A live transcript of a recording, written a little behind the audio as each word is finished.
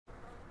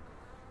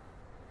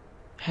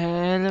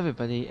Hello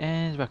everybody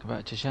and welcome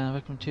back to the channel.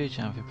 Welcome to the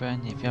channel if you're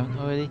brand new. If you haven't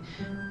already,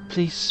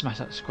 please smash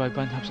that subscribe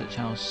button, helps the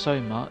channel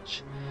so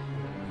much.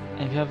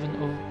 And if you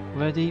haven't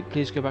already,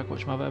 please go back and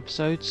watch my other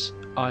episodes.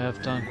 I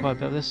have done quite a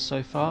bit of this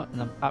so far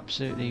and I'm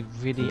absolutely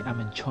really am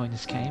enjoying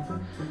this game.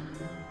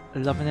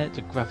 Loving it,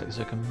 the graphics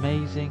look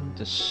amazing,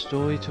 the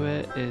story to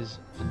it is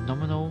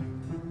phenomenal.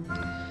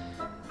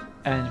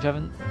 And if you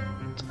haven't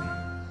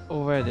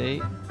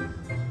already,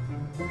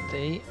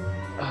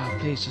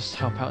 please just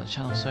help out the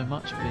channel so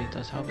much, it really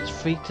does help. It's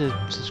free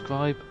to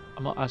subscribe,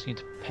 I'm not asking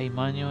you to pay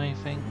money or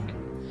anything.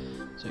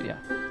 So yeah.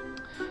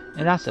 In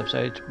the last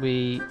episode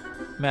we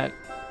met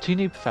two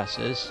new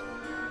professors,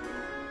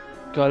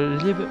 got a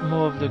little bit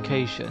more of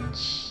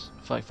locations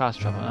for like fast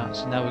travel and that,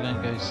 so now we're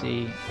going to go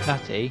see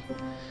Natty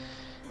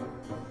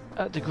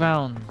at the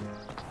ground,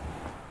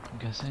 I'm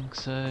guessing,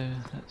 so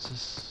let's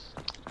just,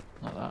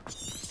 not that,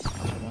 that's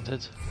what I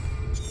wanted.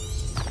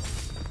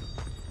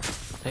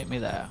 Take me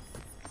there.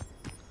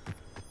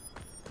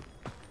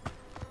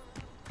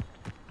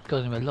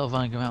 Got him a lot of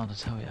running around, I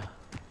tell ya.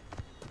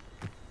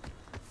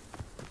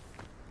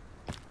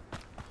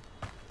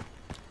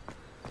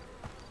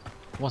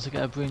 Once I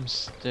get a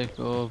broomstick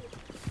or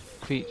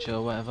creature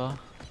or whatever,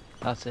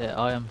 that's it,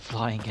 I am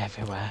flying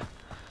everywhere.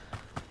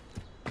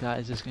 That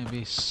is just going to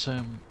be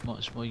so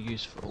much more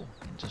useful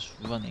than just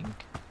running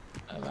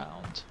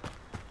around.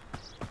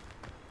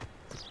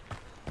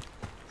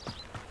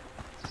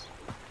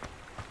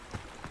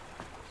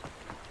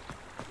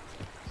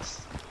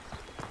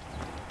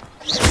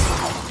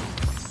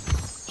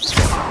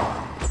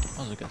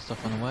 I'll get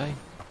stuff on the way.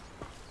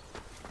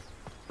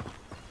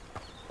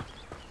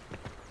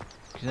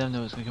 You never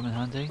know what's going to come in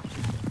handy.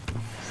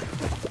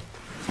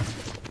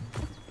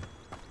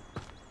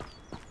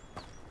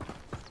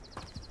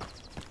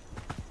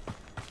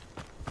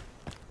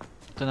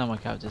 Don't know, my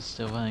character's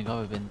still running.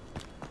 I've been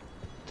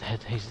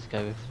dead ages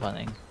ago with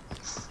running.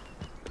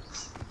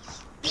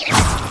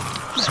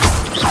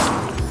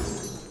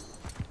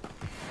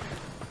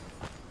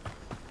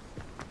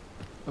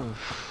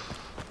 Oof.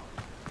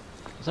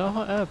 Is that a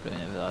hot air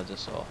balloon that I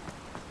just saw?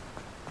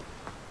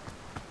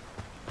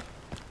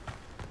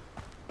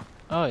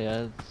 Oh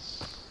yeah,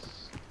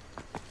 it's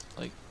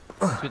like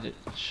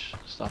Quidditch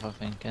stuff I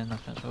think, and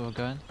that's where we're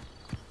going.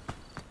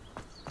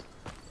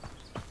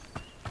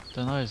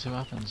 Don't know, see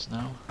what happens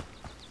now.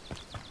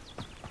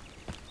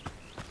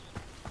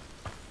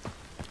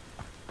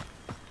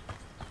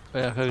 Oh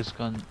yeah, who's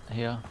gone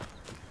here?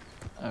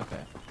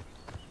 Okay.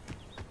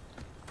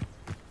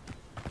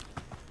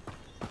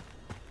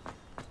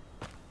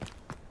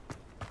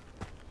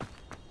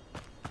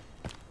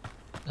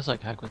 It's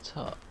like Hagrid's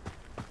hut.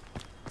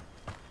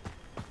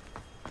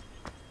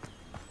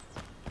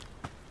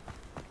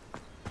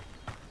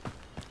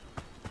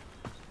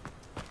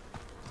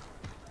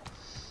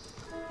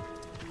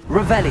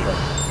 Revelio.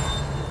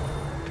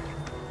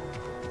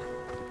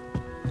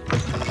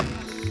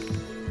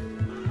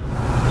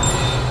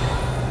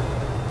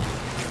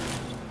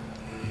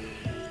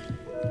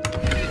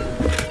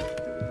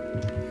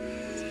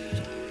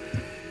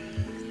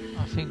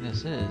 I think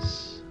this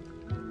is.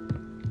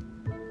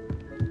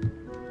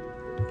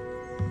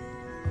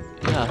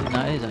 Yeah, I think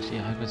that is actually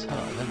Hagrid's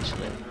hut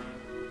eventually.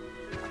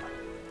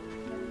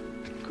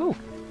 Cool.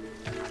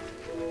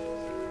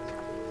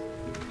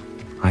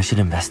 I should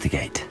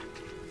investigate.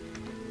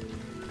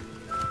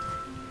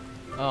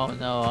 Oh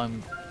no,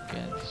 I'm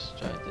getting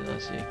distracted. I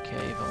see a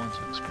cave I want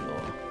to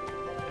explore.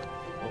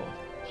 Or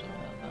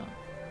something like that.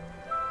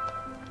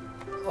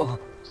 Oh.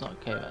 It's not a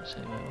cave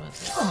actually, wait, what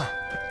is it?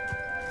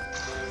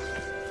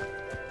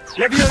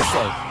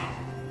 Levioso!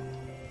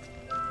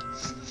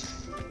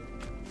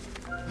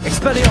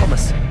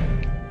 Expelliarmus!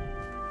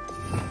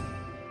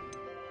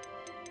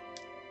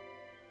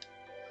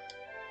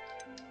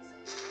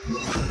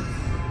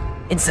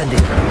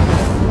 Incendio!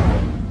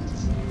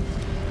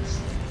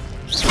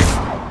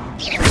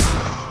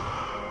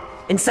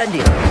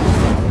 Incendio!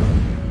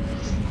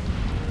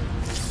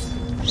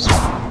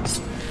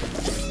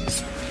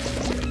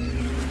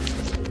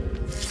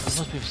 There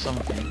must be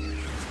something.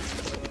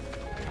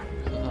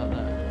 Something like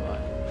that,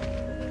 right.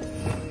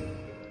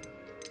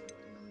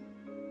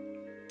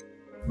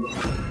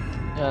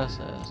 Yeah, that's it,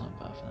 that's not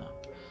bad for now.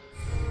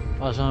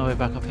 I was on my way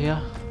back up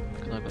here,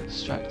 because I got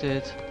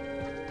distracted.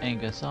 Ain't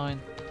gonna sign.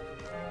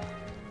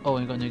 Oh,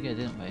 we got new gear,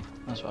 didn't we?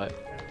 That's right.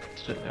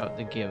 Let's look at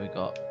the gear we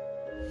got.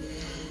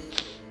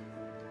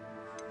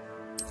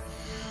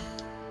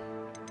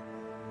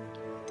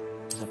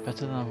 Is that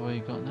better than I've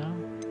already got now?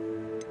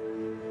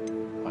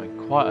 By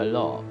quite a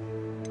lot.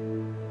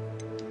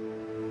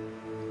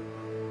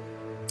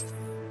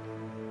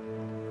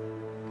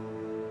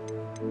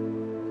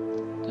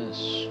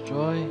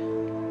 Destroy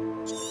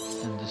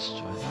and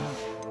destroy that.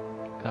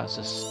 That's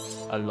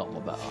just a lot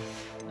more better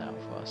now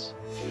for us.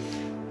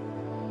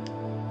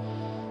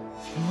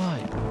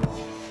 Right.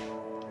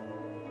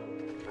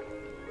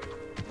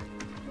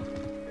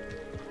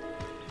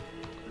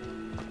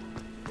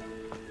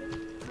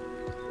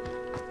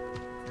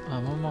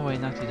 I'm on my way,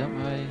 Natty, don't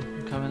worry.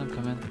 I'm coming, I'm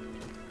coming.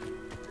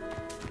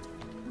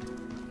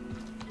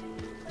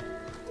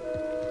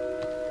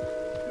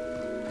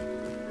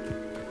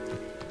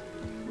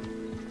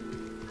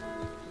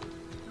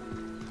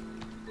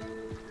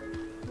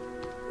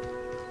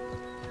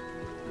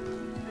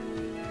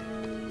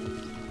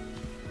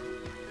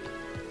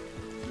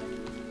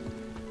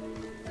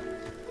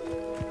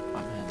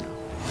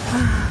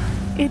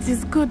 It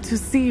is good to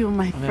see you,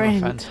 my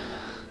friend.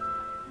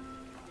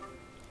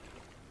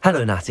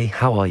 Hello, Natty.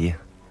 How are you?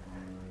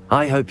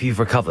 I hope you've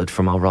recovered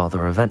from our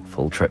rather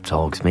eventful trip to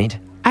Hogsmeade.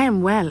 I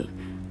am well,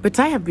 but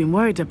I have been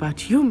worried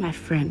about you, my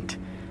friend.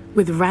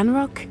 With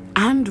Ranrock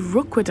and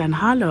Rookwood and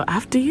Harlow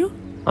after you?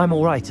 I'm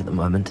all right at the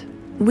moment.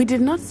 We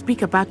did not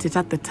speak about it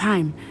at the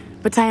time,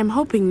 but I am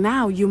hoping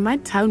now you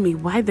might tell me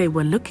why they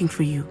were looking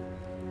for you.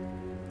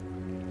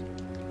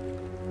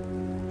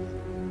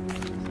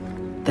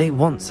 They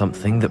want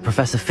something that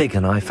Professor Fig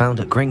and I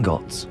found at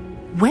Gringotts.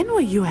 When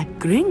were you at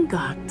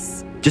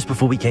Gringotts? Just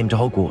before we came to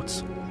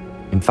Hogwarts.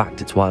 In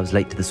fact, it's why I was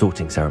late to the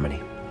sorting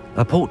ceremony.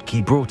 A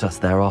portkey brought us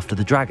there after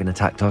the dragon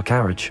attacked our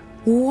carriage.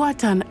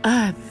 What on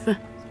earth?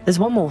 There's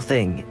one more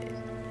thing.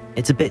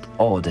 It's a bit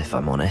odd, if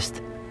I'm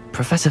honest.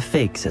 Professor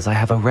Fig says I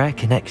have a rare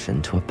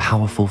connection to a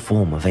powerful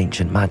form of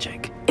ancient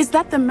magic. Is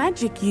that the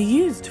magic you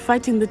used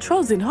fighting the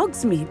trolls in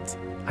Hogsmeade?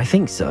 I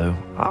think so.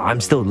 I'm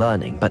still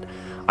learning, but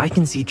I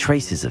can see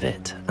traces of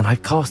it, and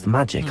I've cast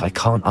magic I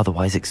can't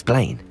otherwise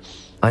explain.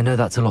 I know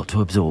that's a lot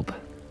to absorb.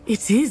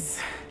 It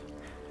is.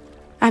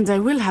 And I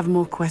will have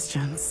more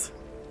questions.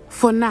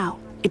 For now,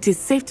 it is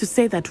safe to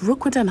say that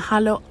Rookwood and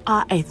Harlow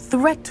are a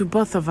threat to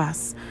both of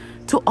us,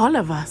 to all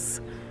of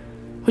us,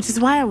 which is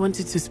why I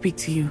wanted to speak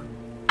to you.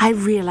 I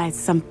realized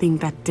something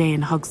that day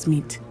in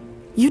Hogsmeade.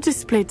 You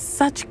displayed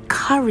such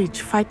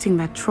courage fighting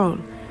that troll,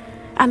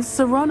 and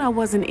Serona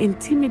wasn't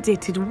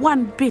intimidated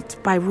one bit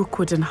by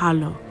Rookwood and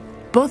Harlow.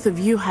 Both of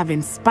you have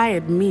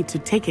inspired me to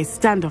take a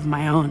stand of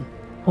my own.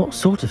 What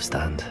sort of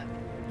stand?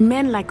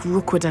 Men like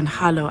Rookwood and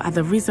Harlow are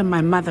the reason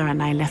my mother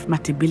and I left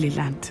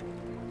Matabeleland.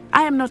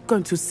 I am not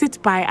going to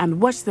sit by and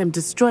watch them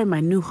destroy my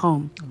new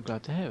home. I'm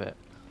glad to hear it.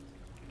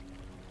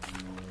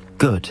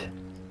 Good.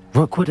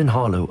 Rookwood and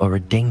Harlow are a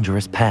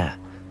dangerous pair.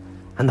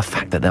 And the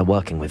fact that they're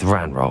working with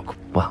Ranrock,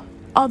 well...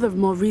 All the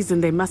more reason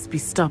they must be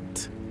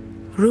stopped.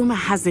 Rumor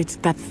has it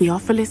that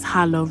Theophilus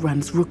Harlow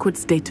runs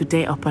Rookwood's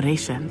day-to-day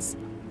operations.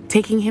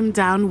 Taking him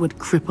down would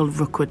cripple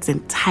Rookwood's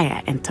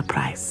entire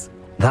enterprise.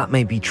 That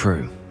may be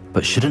true,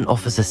 but shouldn't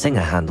Officer Singer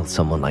handle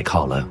someone like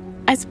Harlow?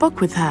 I spoke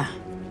with her.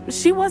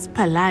 She was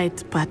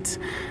polite, but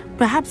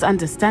perhaps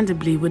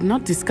understandably would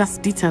not discuss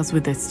details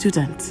with a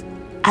student.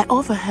 I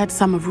overheard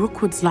some of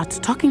Rookwood's lot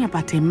talking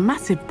about a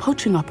massive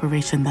poaching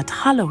operation that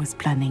Harlow is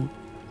planning.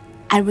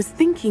 I was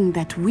thinking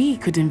that we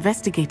could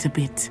investigate a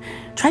bit,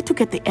 try to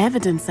get the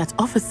evidence that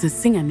Officer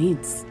Singer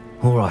needs.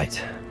 All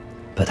right,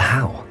 but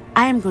how?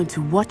 I am going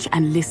to watch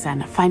and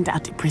listen, find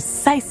out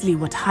precisely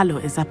what Harlow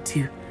is up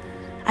to.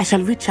 I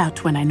shall reach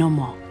out when I know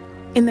more.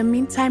 In the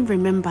meantime,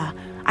 remember,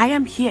 I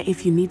am here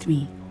if you need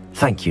me.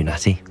 Thank you,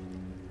 Natty.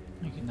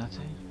 Thank you,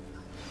 Natty.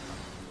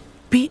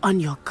 Be on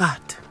your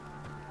guard.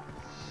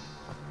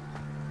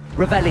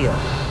 Revelio.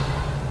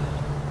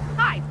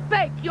 I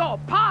beg your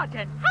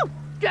pardon. How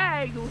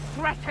dare you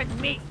threaten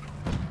me?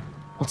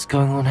 What's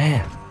going on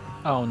here?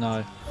 Oh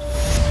no. What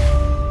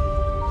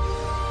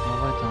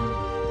have I done?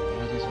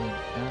 Why does it something?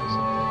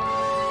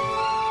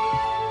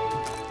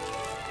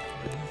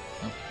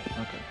 Oh,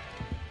 okay.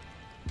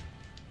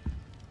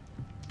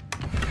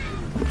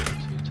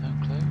 Two-tone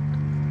cloak.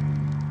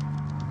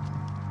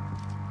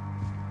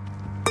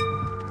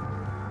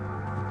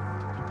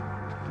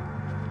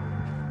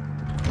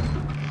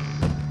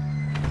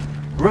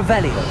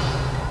 Revelio.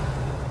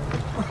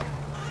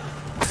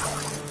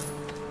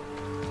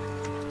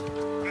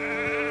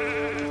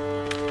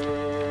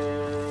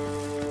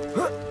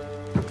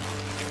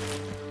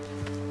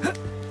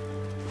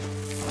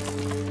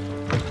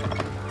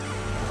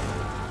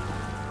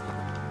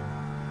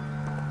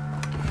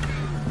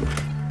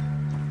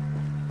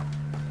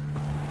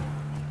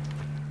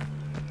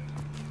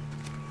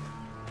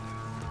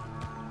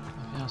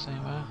 Nothing else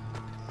anywhere?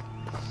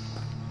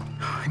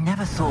 I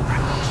never thought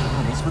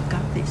Ranrock's would go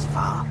this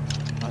far.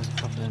 I was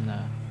probably in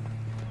there.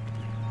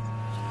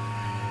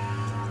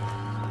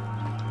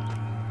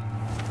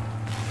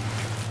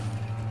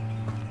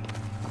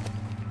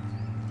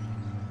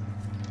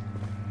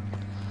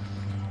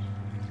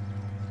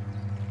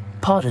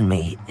 Pardon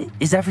me,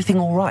 is everything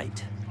all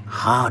right?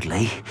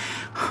 Hardly.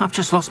 I've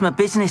just lost my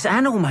business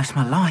and almost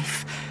my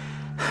life.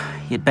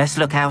 You'd best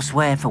look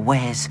elsewhere for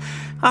wares.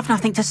 I've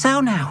nothing to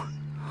sell now.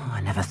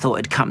 I never thought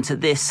it'd come to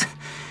this.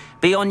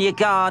 Be on your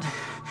guard.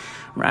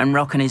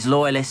 Ranrock and his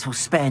loyalists will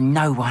spare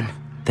no one.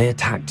 They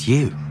attacked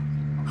you.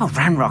 Oh,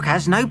 Ranrock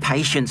has no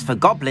patience for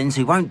goblins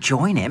who won't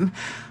join him.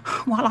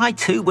 While I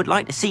too would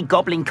like to see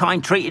goblin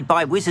kind treated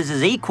by wizards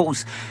as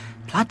equals,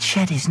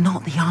 bloodshed is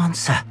not the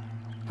answer.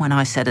 When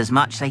I said as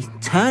much, they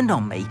turned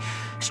on me,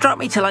 struck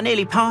me till I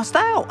nearly passed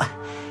out.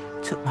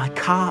 Took my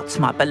carts,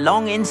 my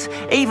belongings,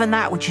 even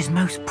that which is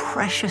most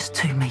precious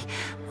to me,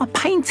 my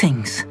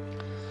paintings.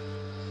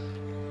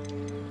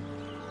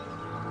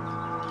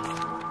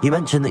 You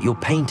mentioned that your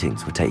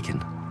paintings were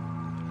taken.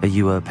 Are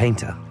you a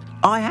painter?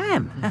 I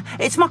am.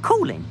 It's my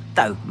calling,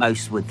 though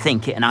most would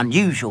think it an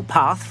unusual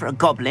path for a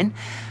goblin.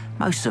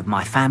 Most of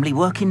my family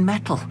work in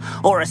metal,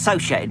 or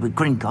associated with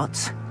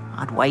Gringotts.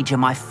 I'd wager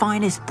my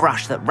finest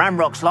brush that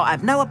Ranrock's lot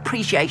have no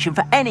appreciation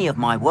for any of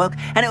my work,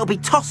 and it'll be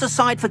tossed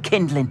aside for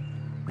kindling.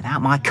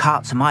 Without my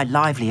carts and my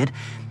livelihood,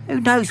 who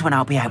knows when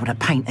I'll be able to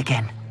paint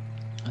again?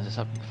 Has this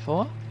happened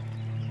before?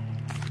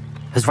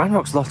 Has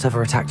Ranrock's lot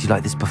ever attacked you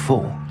like this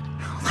before?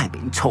 They've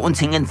been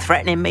taunting and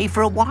threatening me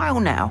for a while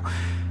now.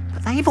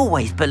 But they've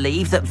always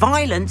believed that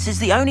violence is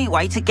the only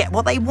way to get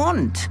what they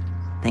want.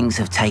 Things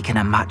have taken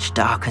a much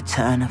darker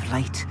turn of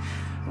late.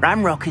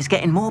 Ranrock is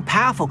getting more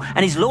powerful,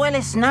 and his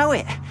loyalists know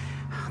it.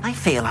 They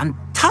feel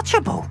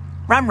untouchable.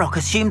 Ranrock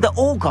assumed that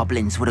all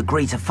goblins would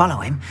agree to follow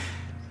him,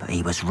 but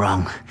he was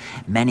wrong.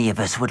 Many of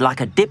us would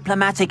like a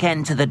diplomatic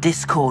end to the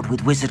discord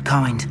with wizard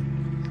kind.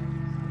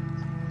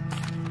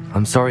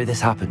 I'm sorry this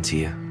happened to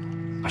you.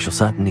 I shall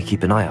certainly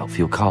keep an eye out for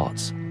your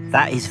carts.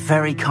 That is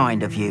very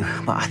kind of you,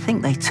 but I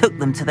think they took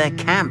them to their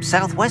camp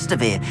southwest of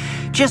here,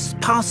 just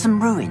past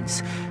some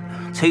ruins.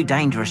 Too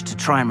dangerous to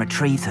try and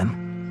retrieve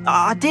them.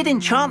 I did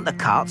enchant the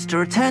carts to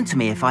return to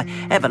me if I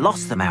ever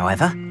lost them,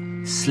 however.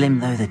 Slim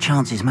though the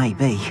chances may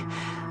be,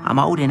 I'm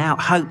holding out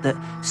hope that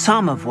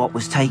some of what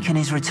was taken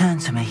is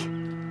returned to me.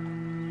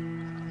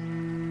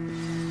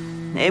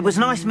 It was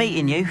nice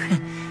meeting you.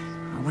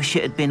 I wish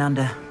it had been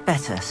under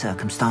better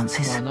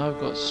circumstances. Well, I know I've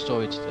got a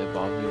story to do,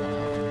 but I really want to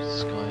help him with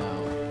this guy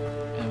out.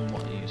 And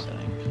what are you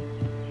selling?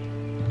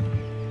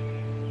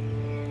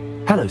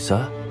 Hello,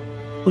 sir.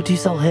 What do you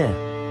sell here?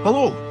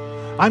 Hello,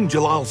 I'm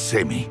Jalal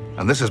Semi,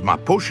 and this is my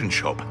potion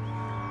shop.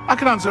 I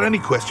can answer any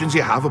questions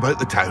you have about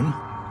the town.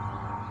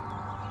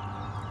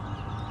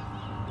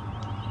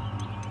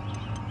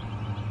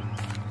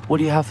 What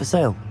do you have for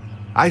sale?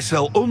 I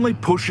sell only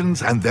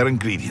potions and their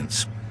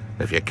ingredients.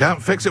 If you can't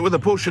fix it with a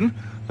potion,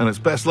 then it's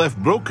best left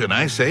broken,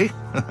 I say.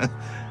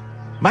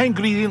 My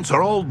ingredients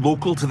are all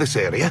local to this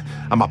area,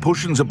 and my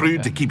potions are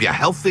brewed to keep you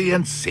healthy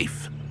and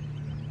safe.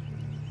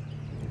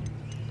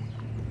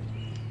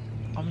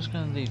 I'm just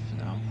going to leave for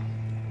now.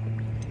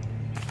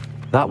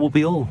 That will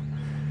be all.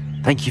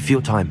 Thank you for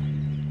your time.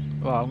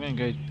 Well, I'm going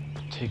to go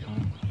take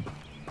on...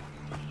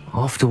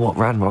 After what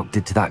Ranrock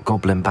did to that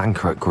goblin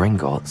banker at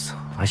Gringotts,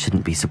 I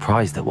shouldn't be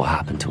surprised at what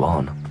happened to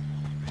Arn.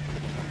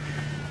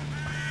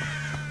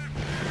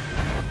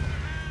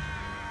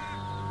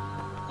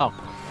 Oh.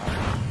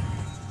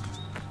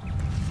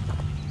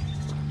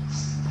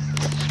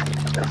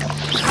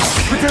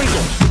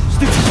 Potato!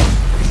 Stupid!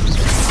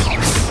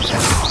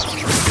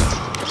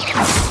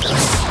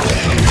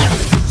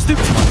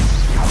 Stupid!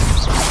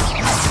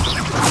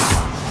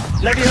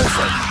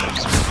 Leviosa!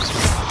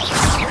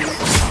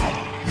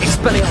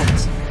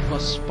 Expelliarmus! I've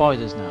got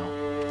spiders now.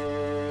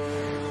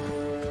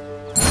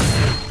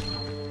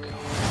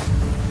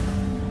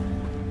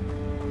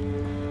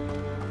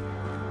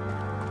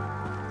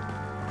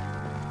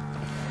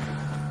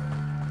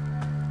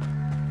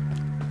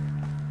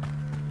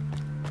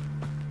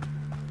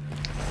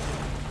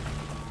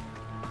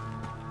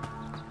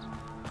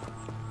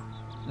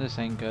 This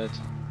ain't good.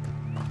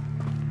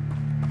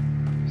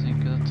 This ain't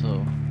good at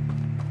all.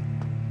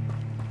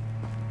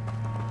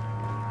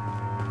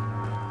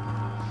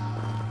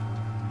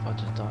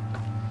 Fudge a duck.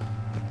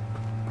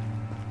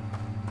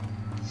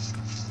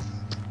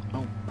 Oh,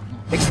 no.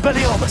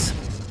 Expelliarmus!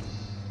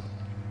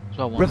 So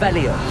I want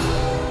Revelio!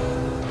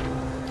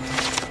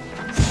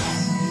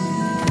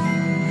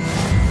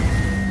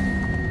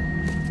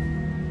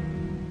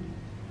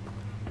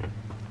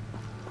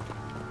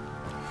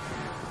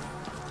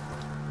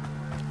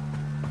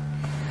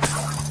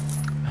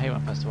 I hate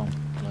when I press the wrong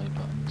play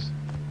buttons.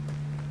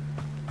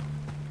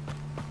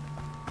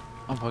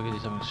 I'm probably going to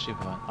do something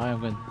stupid right. I am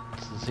going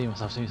to see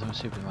myself doing something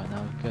stupid right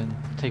now. I'm going to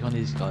take on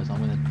these guys and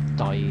I'm going to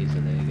die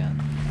easily again.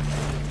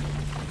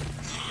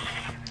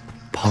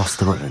 Past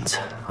the ruins.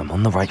 I'm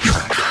on the right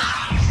track.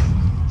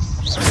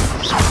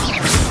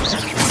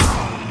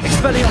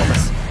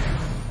 Expelliarmus!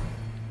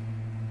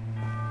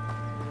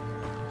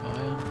 If I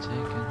am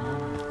taking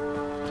on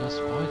the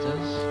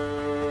spiders...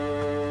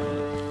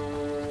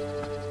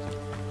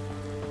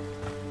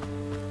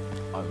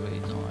 I really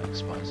don't like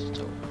spiders at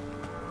all.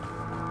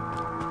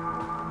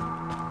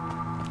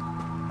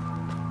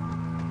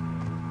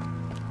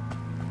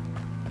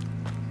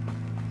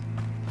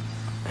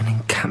 An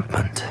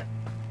encampment.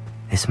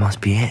 This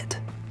must be it.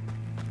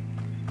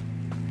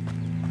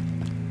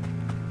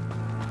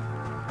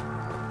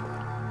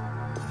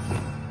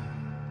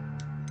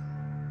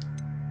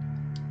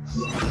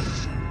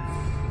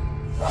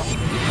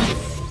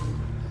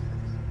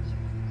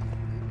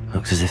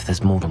 Looks as if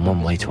there's more than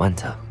one way to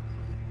enter.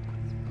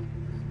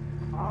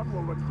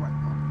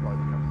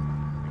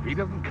 If he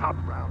doesn't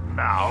come round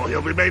now,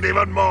 he'll be made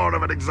even more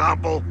of an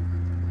example.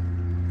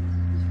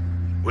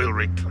 We'll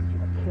reclaim.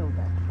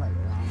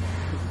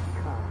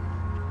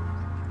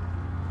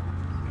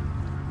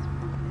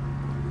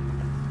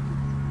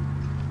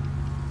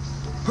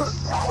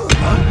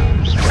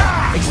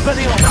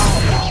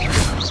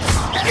 Expelliarmus!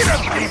 You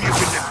don't believe you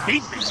can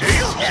defeat me, do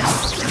you?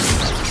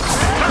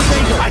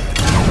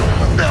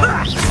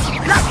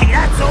 Lucky,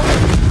 that's all!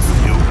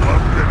 You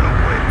won't get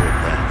away with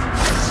that.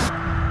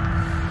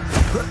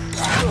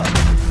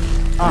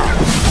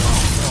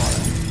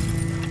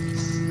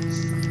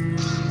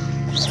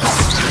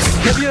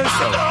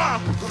 Leviosa!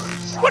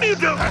 What are you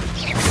doing?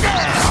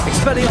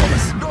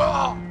 Expelliarmus!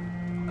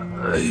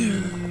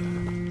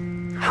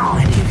 How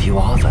many of you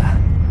are there?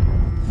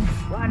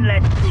 One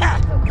less piece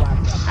of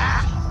one.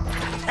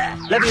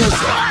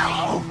 Leviosa!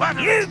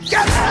 You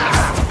get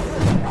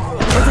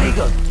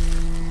Protego!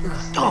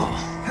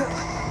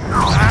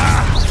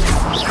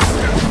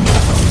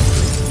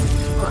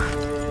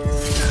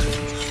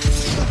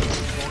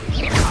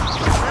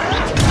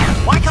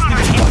 Why can't I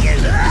hit you?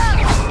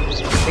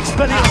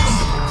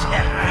 Expelliarmus!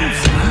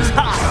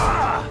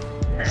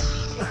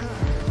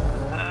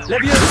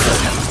 Leviosa!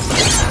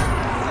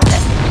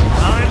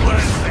 I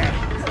was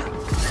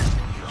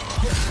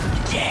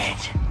dead.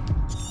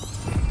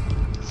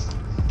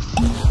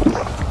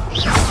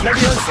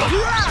 Leviosa!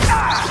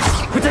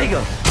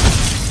 Protego!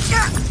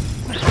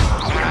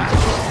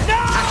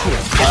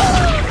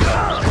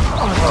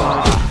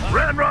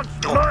 Ramrod's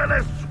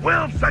loyalists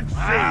will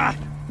succeed!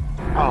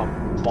 Oh,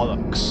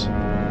 bollocks.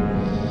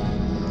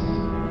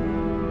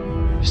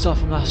 We start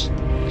from last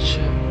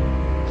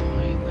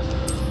checkpoint.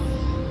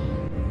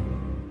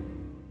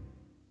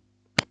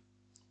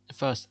 The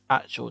first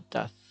actual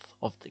death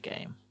of the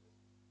game.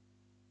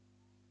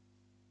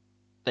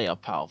 They are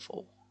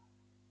powerful.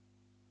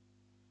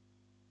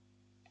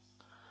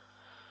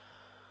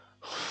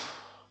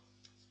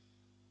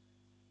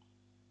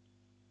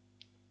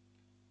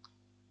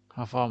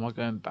 How far am I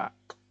going back?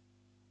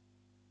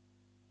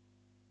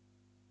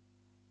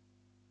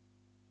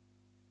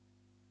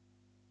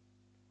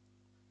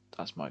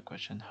 That's my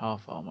question. How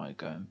far am I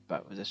going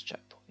back with this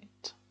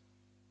checkpoint?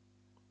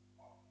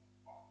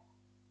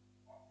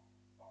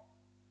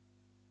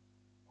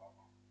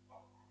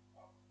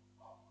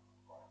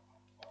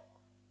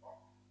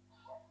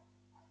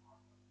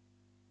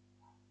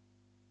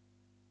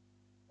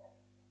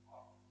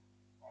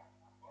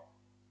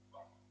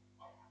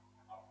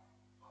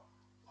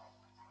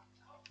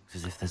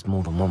 As if there's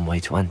more than one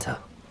way to enter.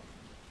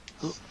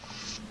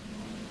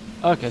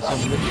 Okay, so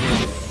I'm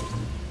literally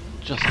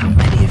just... How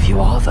many of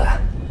you are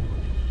there?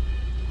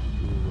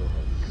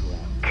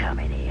 Come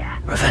in here.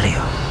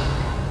 Revelio.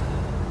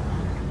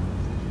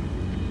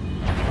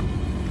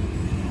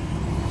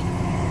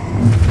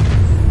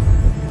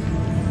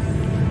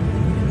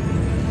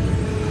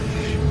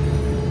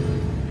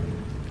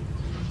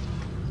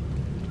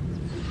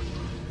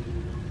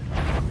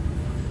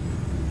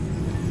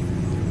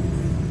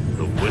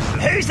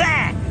 Who's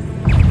there?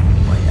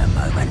 Wait a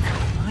moment.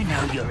 I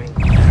know you're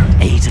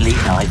easily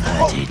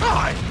diverted.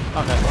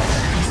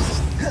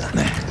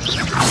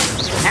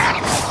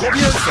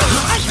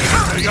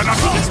 You're not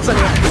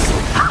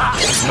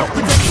Not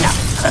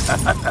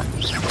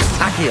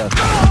Accio.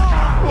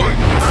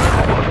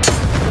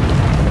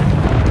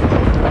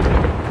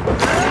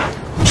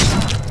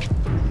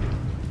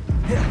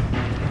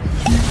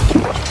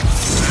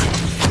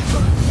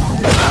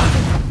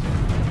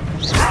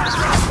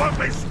 won't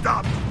be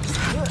stopped!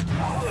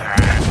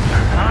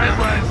 I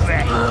won't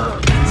rest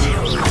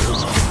until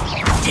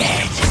you're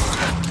dead.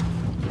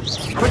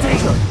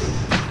 Protego.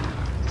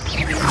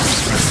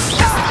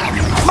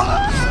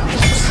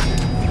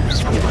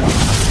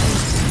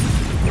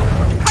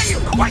 Are you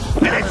quite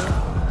finished?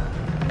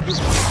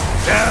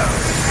 No,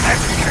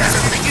 that's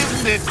everything,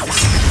 isn't it?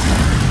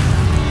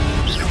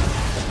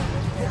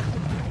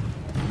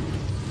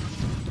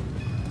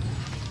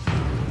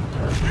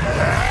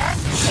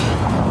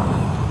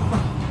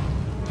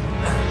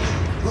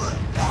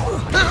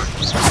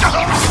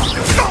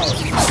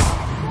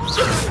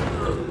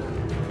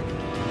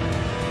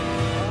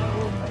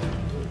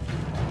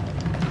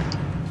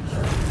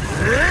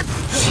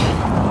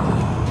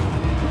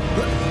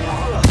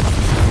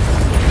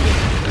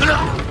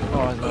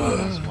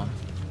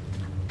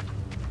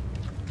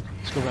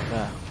 Let's go back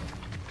there.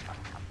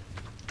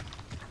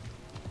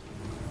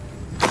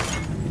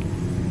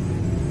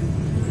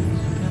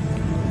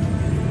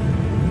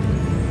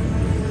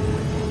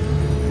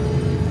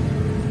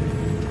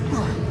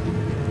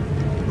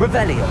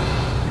 Revelio.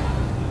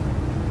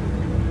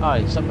 Oh,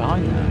 he's up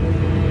behind there.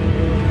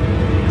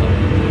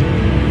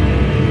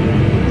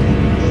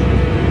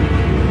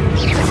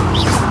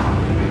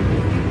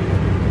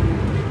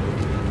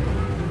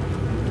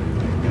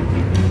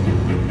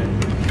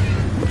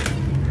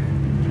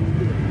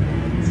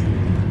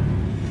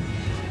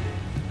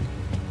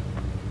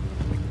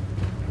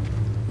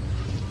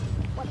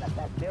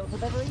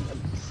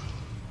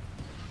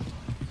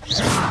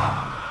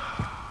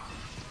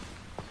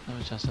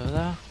 Another chest over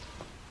there.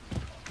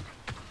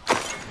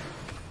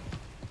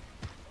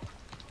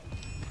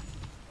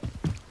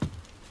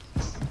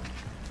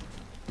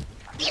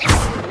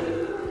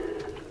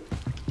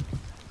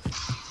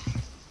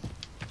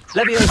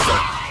 Leviosa.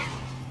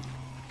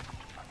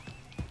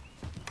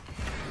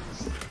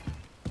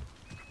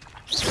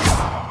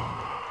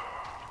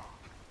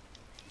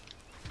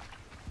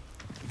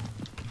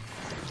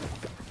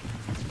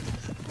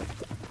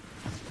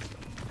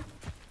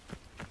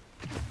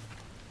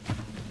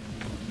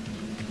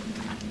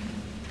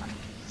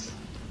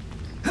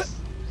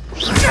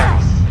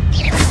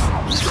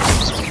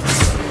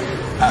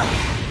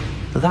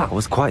 That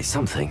was quite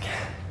something.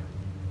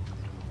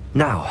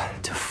 Now,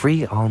 to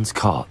free Arn's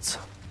carts.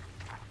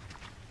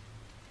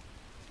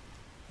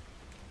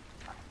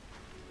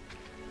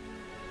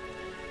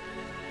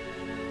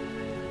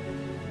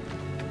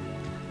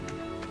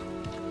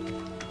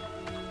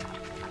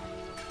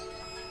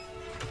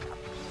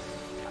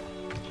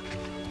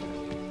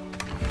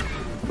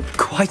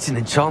 Quite an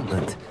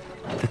enchantment.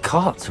 The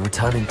carts are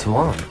returning to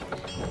Arn.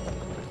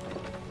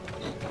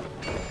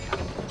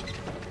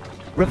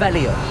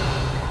 Revelio.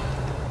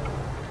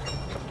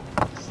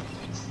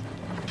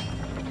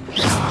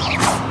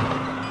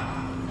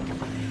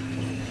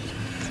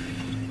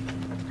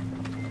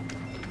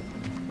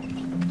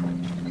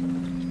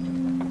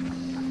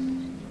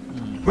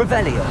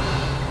 Revelio.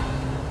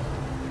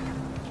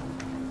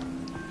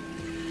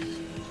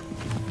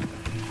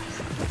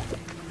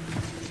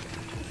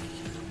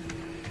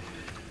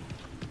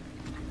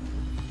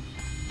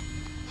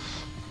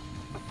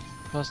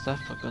 First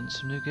off, I've gotten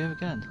some new gear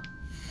again.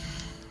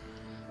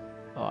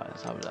 Alright,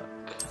 let's have a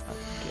look at the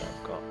gear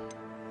I've got.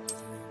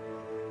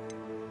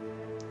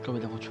 Got to be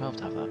level 12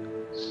 to have that.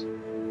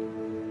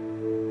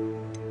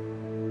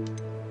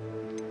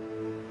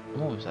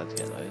 I'm always had to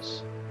get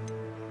those.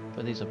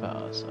 But these are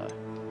better, so.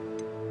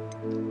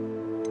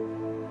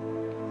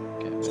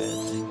 Get rid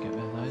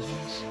of those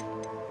ones.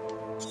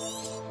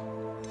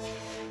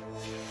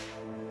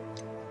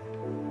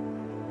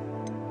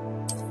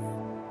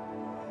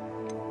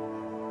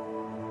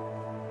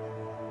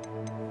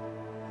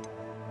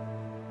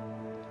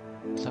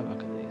 Let's have a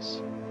look at these.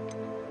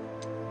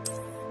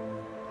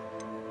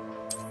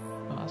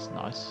 Oh, that's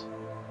nice.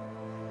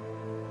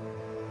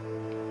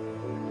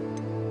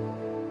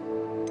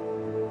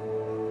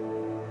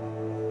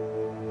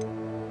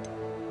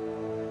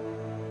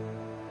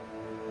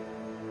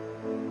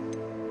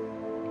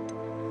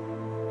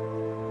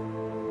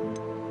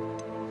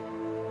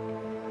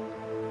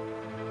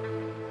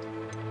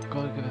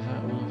 Gotta give it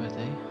that one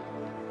already.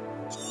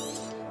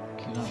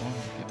 Keep that one,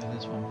 give it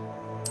this one.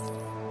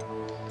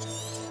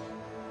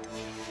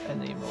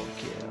 Any more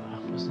gear?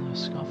 Was there a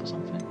scarf or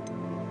something?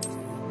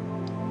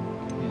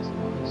 Yes,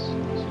 there was.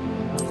 Let's give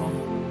it that one.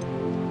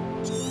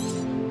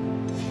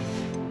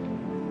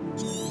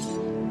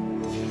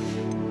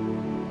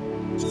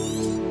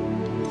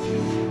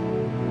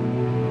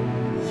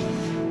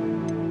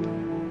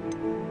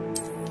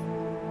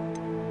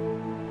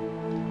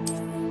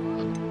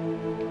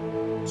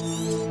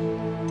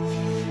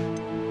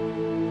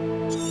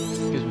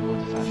 Gives me more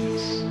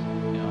defense.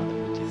 You know,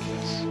 they're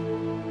ridiculous.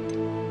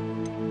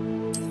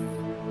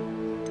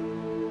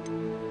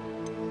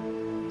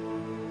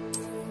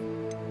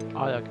 I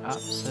look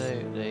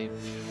absolutely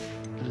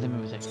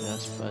blooming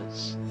ridiculous, but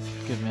it's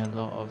given me a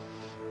lot of.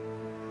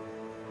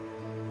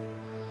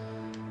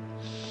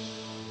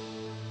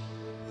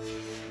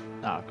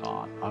 No, I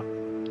can't. I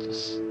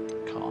just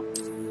can't.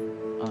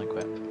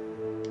 Unequip.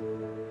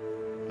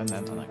 And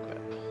then unequip.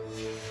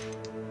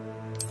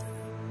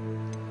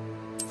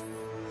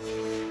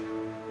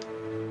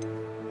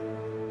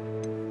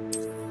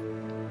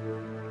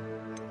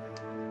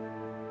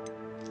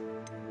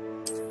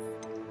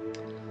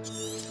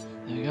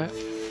 There we go.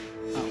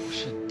 That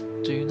should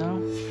do now.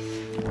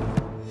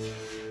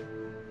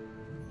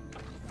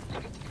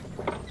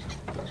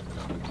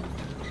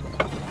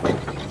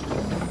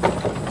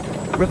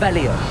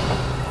 Revelio.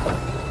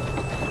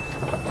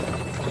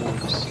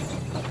 Wolves.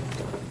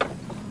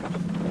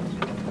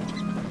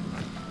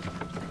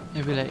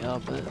 Maybe later,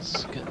 but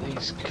let's get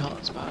these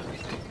carts back.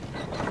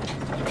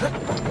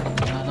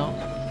 Can I not?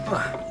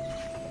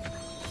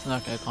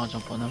 Okay, I can't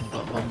jump on them, I've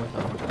got one with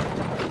them.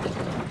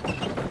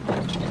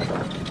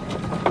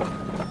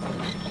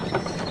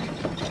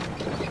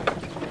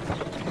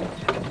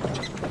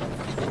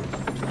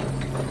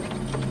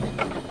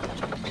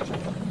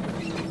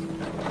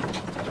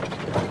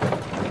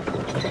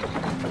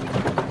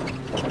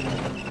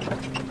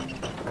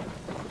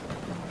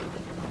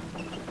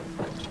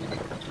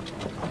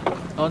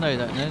 Oh no,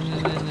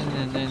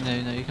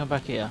 no, you come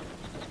back here.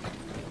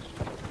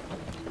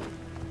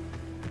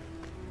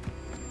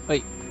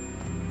 Wait.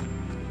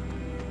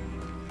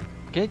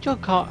 Get your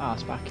cart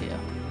ass back here.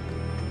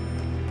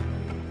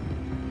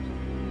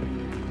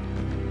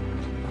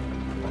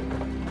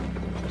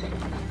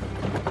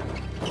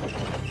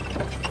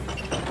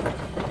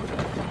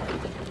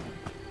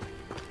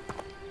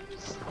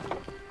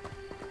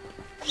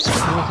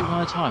 I'll take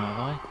one at a time, have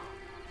I?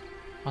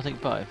 I'll take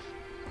both.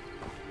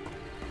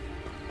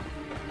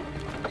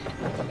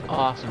 Oh,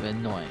 that's a bit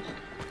annoying.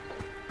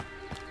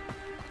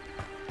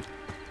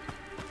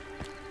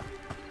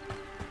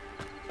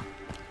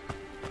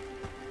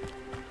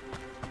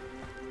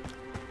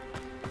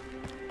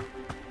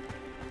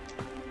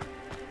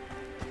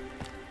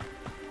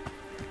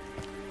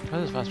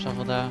 There's fast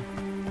travel there.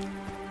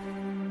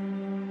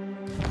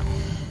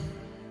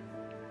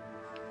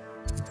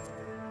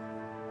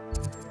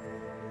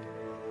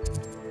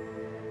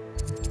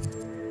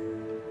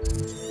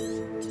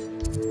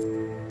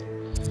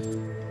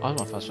 I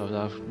want fast travel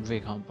there. I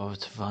really can't bother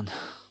to run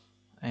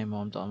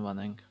anymore. I'm done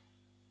running.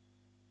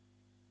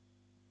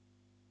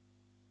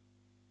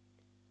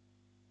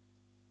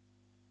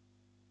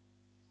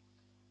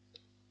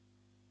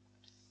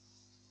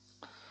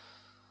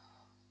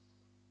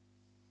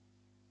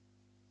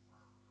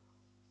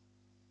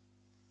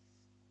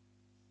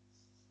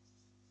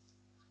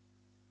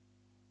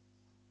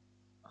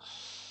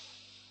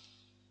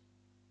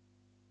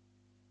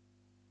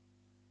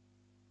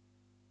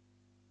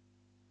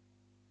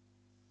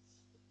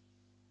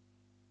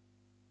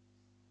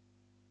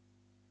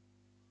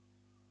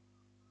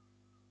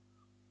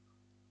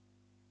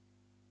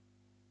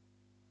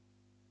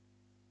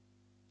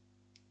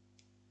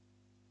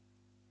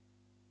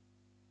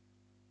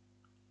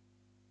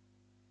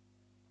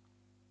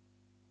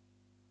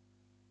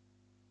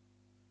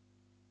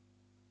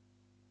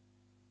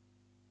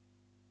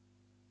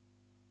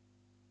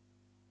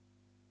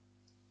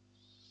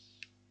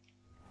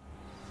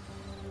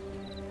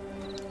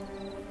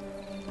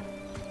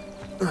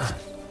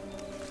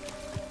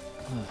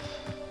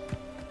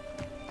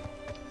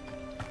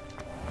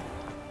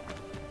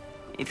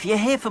 If you're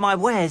here for my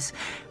wares,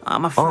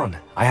 I'm afraid... On,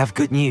 I have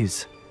good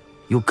news.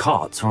 Your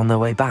carts are on their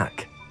way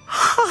back.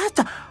 I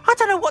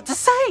don't know what to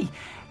say.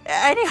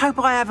 Any hope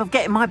I have of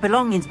getting my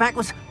belongings back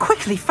was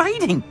quickly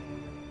fading.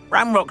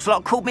 Ramrock's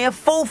lot called me a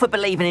fool for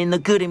believing in the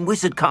good in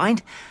wizard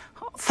kind.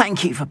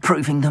 Thank you for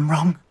proving them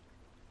wrong.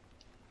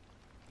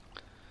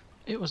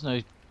 It was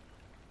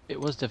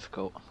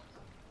difficult.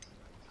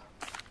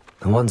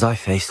 The ones I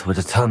faced were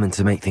determined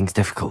to make things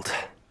difficult.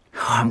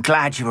 Oh, I'm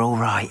glad you're all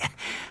right.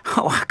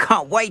 Oh, I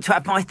can't wait to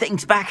have my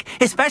things back,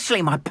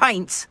 especially my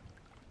paints.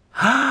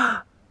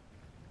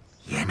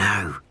 You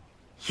know,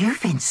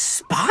 you've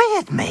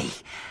inspired me.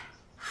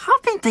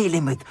 I've been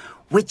dealing with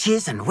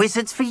witches and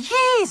wizards for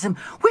years, and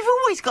we've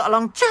always got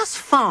along just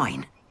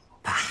fine.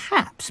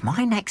 Perhaps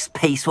my next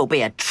piece will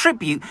be a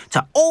tribute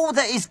to all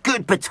that is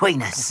good between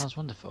That us. sounds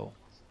wonderful.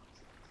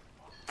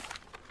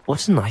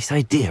 What a nice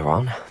idea,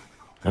 On.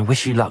 I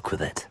wish you luck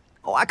with it.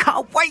 Oh, I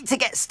can't wait to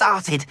get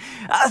started.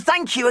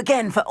 Thank you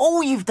again for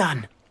all you've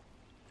done.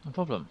 No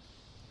problem.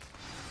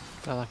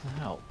 Glad I can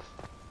help.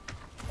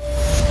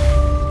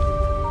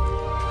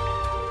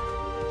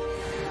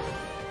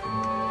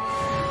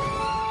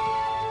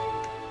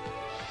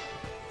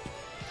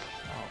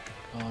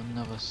 Oh,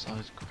 another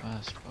side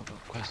quest. I've got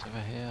a quest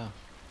over here.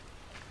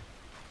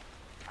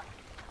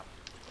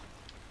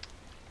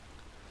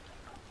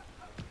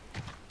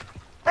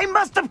 They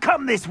must have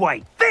come this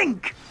way.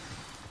 Think!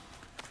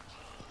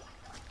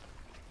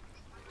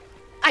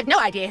 I've no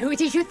idea who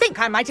it is you think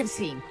I might have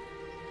seen.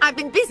 I've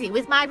been busy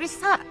with my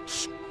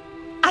research.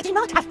 I do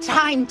not have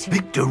time to...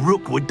 Victor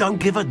Rookwood don't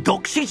give a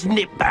doxy's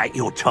nip back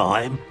your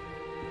time.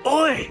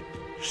 Oi!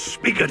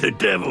 Speak of the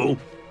devil.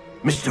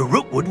 Mr.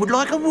 Rookwood would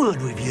like a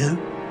word with you.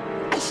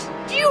 A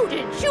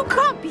student? You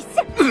can't be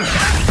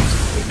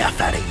serious.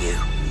 Enough out of you.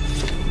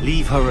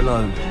 Leave her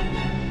alone.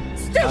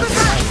 Stupid!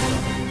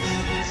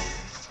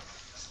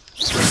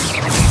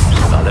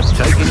 I'll have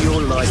taken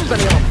your life.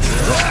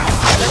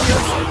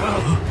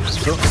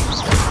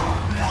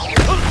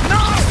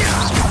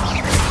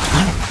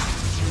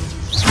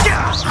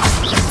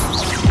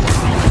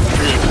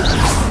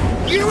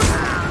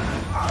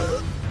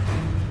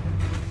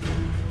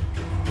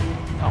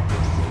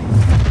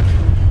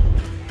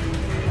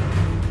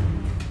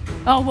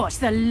 I'll watch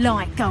the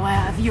light go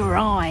out of your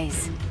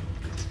eyes.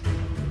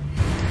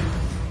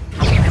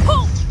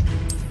 Pull!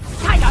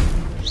 Kind of!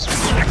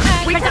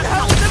 We can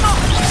hold them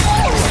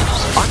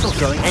off! I'm not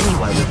going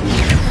anywhere with you.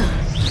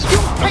 You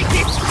take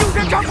this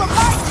student over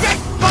my dead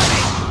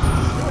body!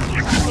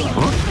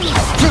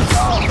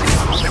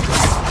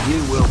 You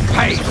will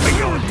pay for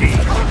your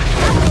deed.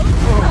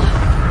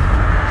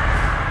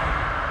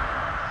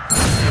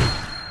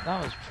 That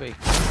was pretty.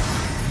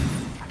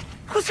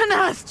 What on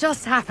earth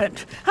just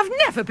happened? I've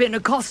never been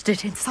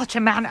accosted in such a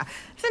manner,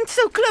 and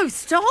so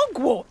close to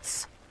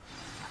Hogwarts.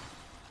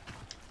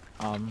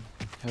 Who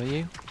are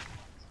you?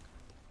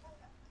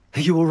 Are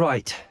you all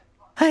right?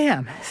 I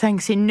am,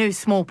 thanks in no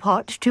small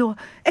part to your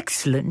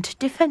excellent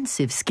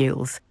defensive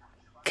skills.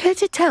 Care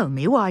to tell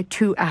me why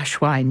 2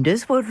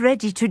 Ashwinders were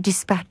ready to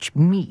dispatch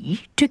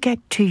me to get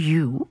to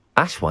you?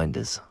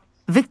 Ashwinders?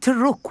 Victor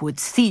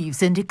Rookwood's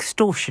thieves and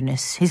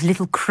extortionists, his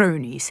little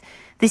cronies.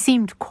 They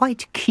seemed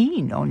quite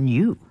keen on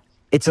you.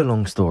 It's a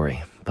long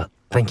story, but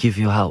thank you for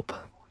your help.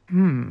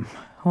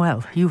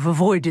 Well, you've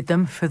avoided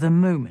them for the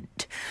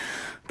moment.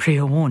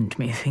 Priya warned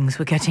me things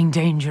were getting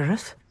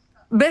dangerous.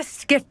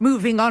 Best get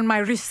moving on my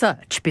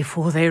research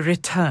before they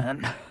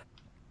return.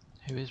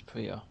 Who is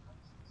Priya?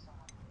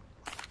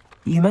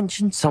 You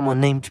mentioned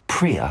someone named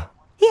Priya.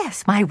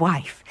 Yes, my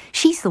wife.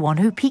 She's the one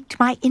who piqued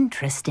my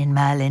interest in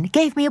Merlin.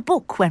 Gave me a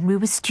book when we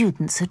were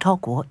students at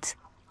Hogwarts.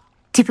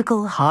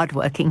 Typical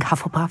hard-working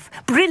Hufflepuff,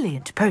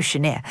 brilliant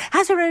potioneer,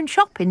 has her own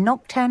shop in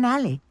Knockturn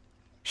Alley.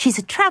 She's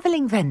a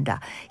travelling vendor.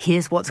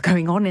 Hears what's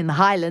going on in the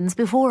Highlands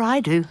before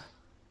I do.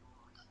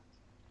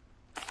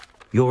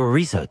 You're a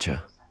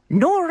researcher?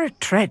 Nora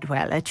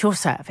Treadwell at your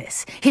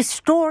service,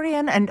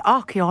 historian and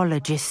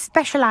archaeologist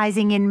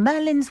specialising in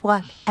Merlin's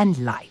work and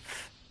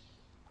life.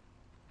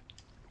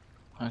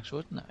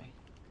 Extraordinary.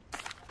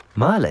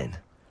 Merlin?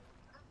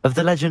 Of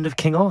the legend of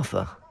King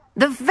Arthur?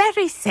 The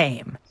very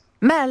same.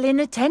 Merlin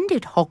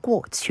attended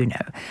Hogwarts, you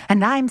know,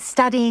 and I'm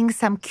studying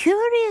some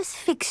curious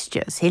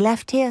fixtures he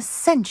left here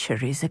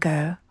centuries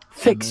ago.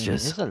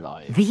 Fixtures? Is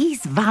alive.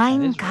 These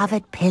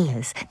vine-covered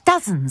pillars,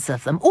 dozens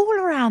of them, all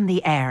around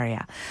the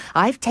area.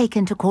 I've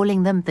taken to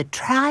calling them the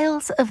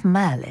Trials of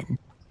Merlin.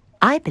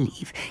 I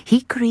believe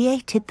he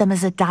created them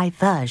as a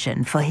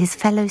diversion for his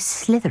fellow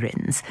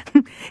Slytherins.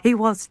 He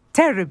was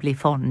terribly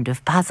fond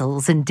of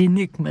puzzles and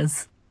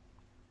enigmas.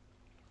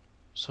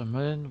 So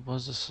Merlin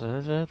was a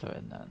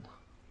Slytherin then.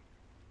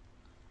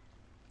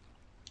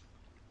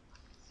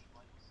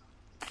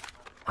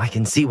 I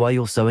can see why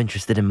you're so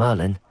interested in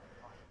Merlin.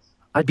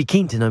 I'd be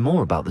keen to know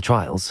more about the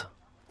trials.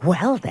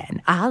 Well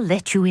then, I'll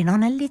let you in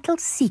on a little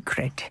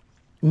secret.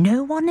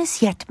 No one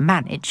has yet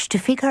managed to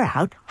figure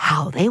out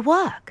how they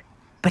work.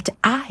 But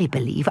I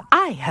believe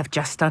I have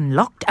just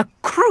unlocked a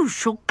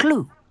crucial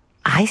clue.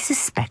 I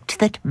suspect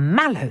that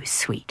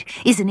mallowsweet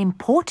is an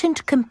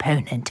important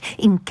component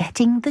in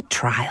getting the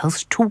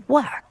trials to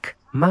work.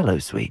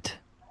 Mallowsweet?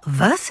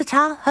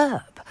 Versatile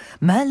herb.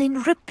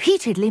 Merlin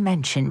repeatedly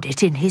mentioned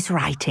it in his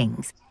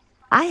writings.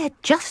 I had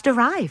just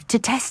arrived to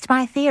test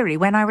my theory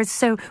when I was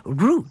so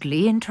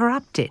rudely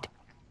interrupted.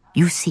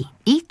 You see,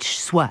 each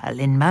swirl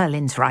in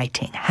Merlin's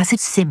writing has a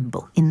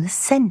symbol in the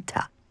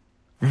centre.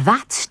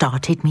 That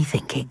started me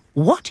thinking,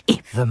 what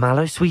if... The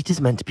mallowsweet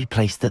is meant to be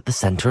placed at the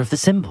centre of the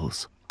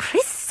symbols.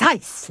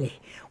 Precisely.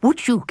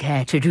 Would you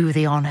care to do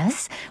the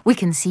honours? We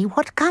can see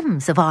what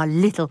comes of our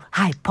little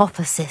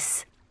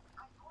hypothesis.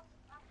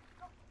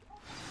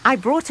 I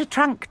brought a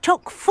trunk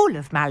chock full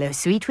of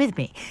mallowsweet with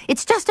me.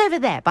 It's just over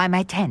there by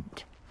my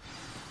tent.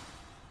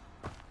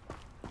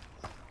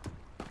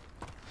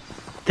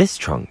 This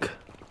trunk?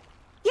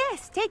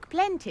 Yes, take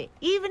plenty,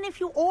 even if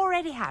you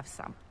already have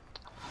some.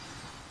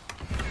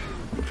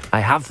 I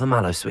have the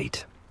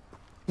mallowsweet.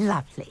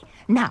 Lovely.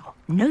 Now,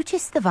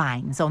 notice the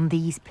vines on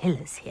these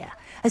pillars here,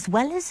 as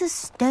well as a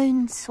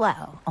stone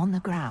swell on the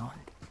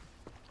ground.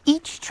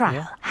 Each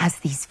trial has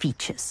these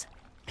features.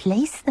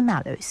 Place the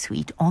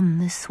mallowsweet on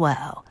the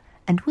swell,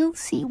 and we'll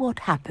see what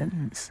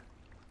happens.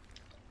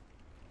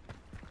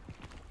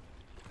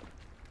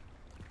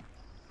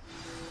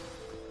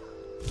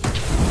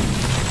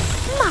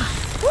 My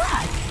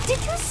word!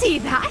 Did you see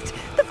that?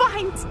 The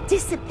vines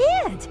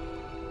disappeared!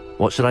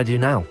 What should I do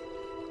now?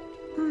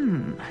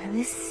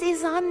 This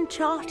is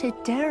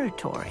uncharted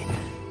territory.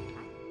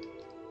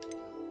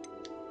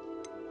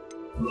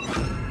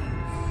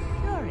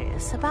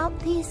 Curious about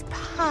these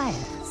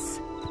pyres.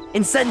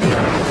 Incendio!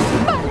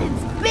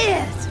 Merlin's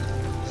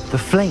beard! The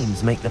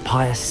flames make the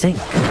pyre sink.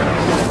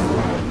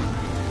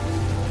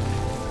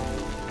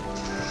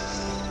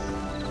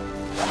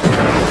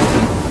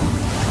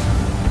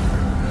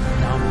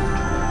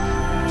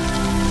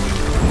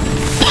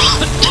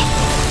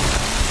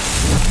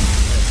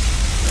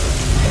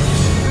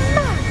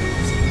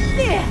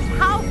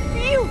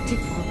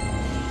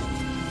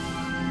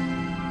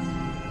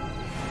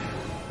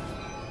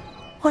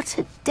 What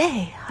a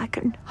day! I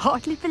can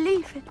hardly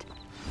believe it.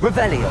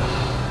 Revelio!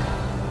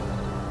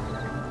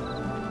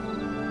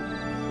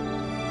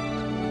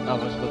 Oh,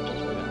 let's go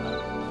just for it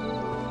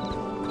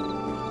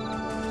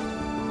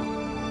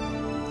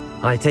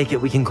now. I take it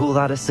we can call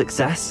that a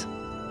success?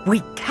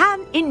 We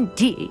can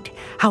indeed.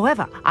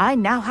 However, I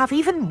now have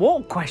even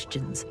more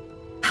questions.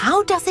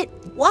 How does it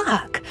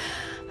work?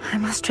 I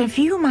must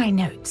review my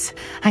notes.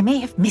 I may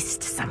have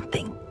missed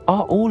something.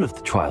 Are all of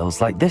the trials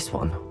like this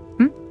one?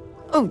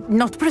 Oh,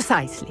 not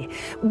precisely.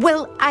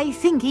 Well, I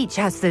think each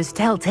has those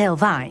telltale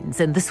vines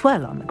and the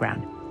swirl on the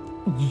ground.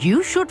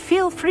 You should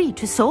feel free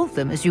to solve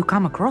them as you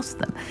come across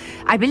them.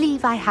 I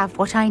believe I have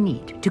what I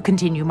need to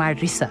continue my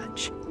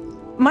research.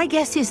 My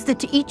guess is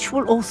that each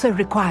will also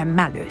require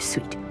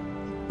mallowsweet,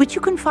 which you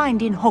can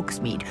find in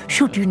Hogsmeade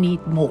should you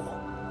need more.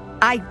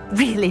 I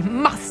really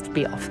must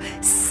be off.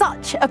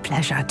 Such a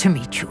pleasure to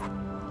meet you.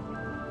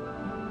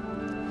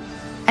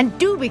 And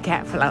do be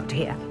careful out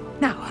here.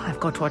 Now, I've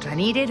got what I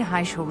needed.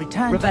 I shall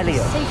return to the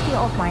safety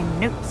of my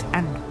notes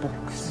and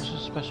books. What's so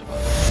special about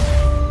it?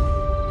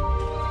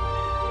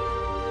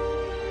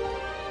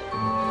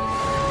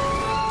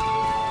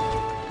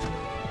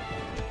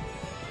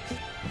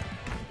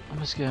 I'm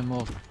just getting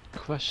more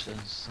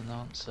questions than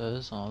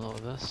answers on a lot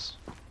of this.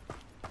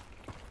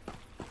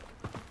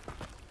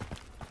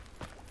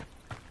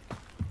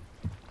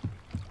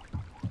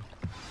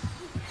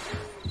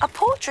 A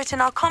portrait in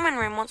our common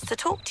room wants to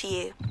talk to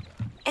you.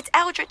 It's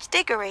Eldritch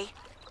Diggory.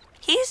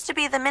 He used to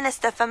be the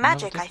Minister for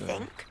Magic, I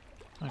think.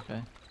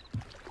 Okay.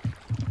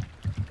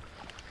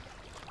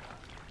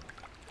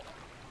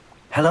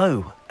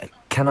 Hello.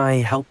 Can I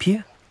help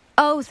you?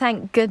 Oh,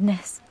 thank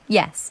goodness.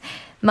 Yes.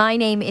 My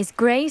name is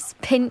Grace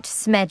Pinch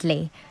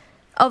Smedley.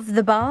 Of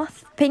the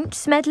Bath Pinch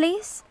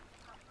Smedleys.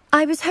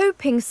 I was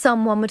hoping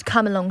someone would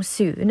come along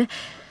soon.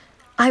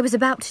 I was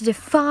about to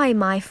defy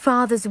my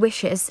father's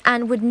wishes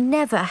and would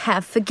never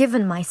have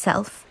forgiven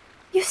myself.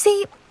 You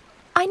see,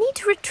 I need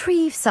to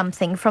retrieve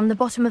something from the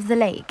bottom of the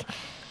lake.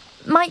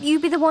 Might you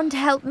be the one to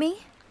help me?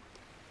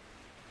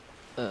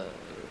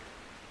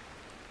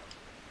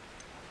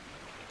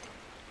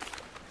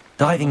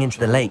 Diving into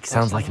the lake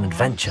sounds like an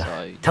adventure.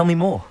 Tell me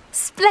more.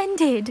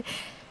 Splendid!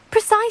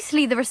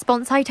 Precisely the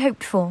response I'd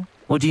hoped for.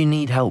 What do you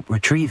need help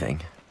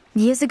retrieving?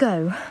 Years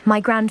ago,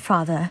 my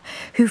grandfather,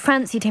 who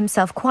fancied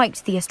himself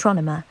quite the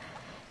astronomer,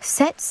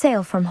 set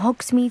sail from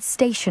Hogsmeade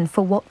Station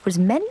for what was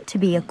meant to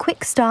be a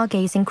quick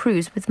stargazing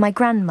cruise with my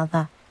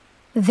grandmother.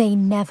 They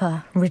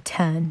never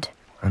returned.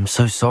 I'm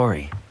so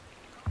sorry.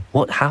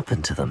 What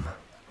happened to them?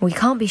 We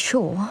can't be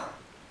sure.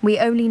 We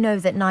only know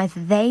that neither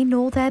they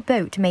nor their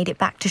boat made it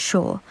back to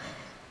shore.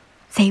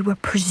 They were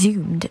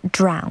presumed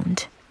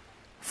drowned.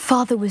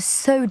 Father was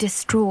so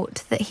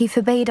distraught that he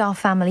forbade our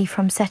family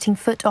from setting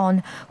foot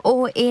on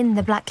or in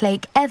the Black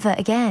Lake ever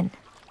again.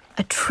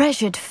 A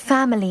treasured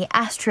family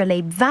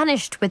astrolabe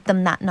vanished with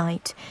them that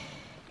night.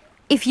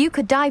 If you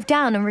could dive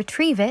down and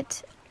retrieve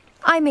it,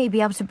 I may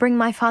be able to bring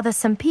my father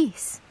some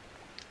peace.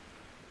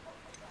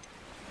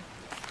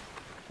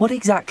 What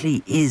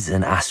exactly is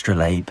an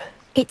astrolabe?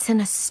 It's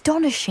an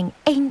astonishing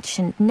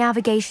ancient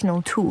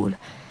navigational tool.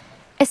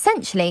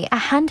 Essentially a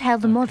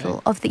handheld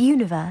model of the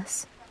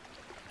universe.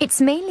 It's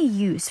mainly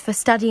used for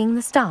studying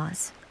the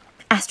stars,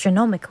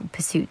 astronomical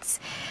pursuits,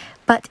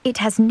 but it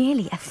has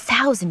nearly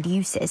 1,000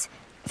 uses.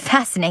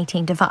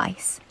 Fascinating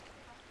device.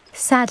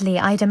 Sadly,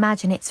 I'd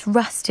imagine it's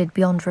rusted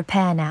beyond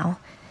repair now.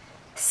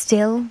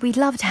 Still, we'd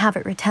love to have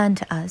it returned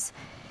to us.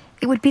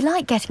 It would be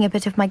like getting a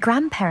bit of my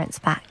grandparents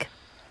back.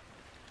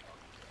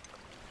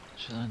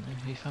 Should I know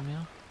who your family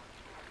are?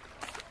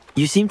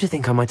 You seem to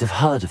think I might have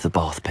heard of the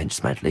Bath Pinch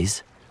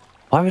Smedleys.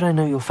 Why would I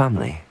know your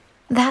family?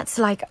 That's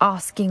like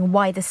asking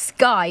why the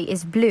sky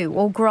is blue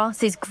or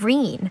grass is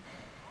green.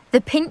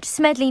 The Pinch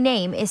Smedley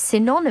name is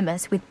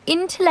synonymous with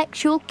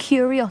intellectual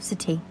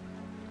curiosity.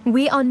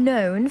 We are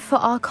known for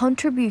our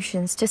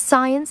contributions to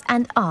science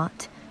and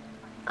art.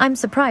 I'm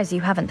surprised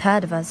you haven't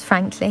heard of us,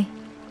 frankly.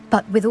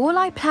 But with all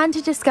I plan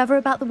to discover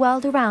about the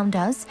world around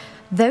us,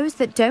 those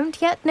that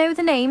don't yet know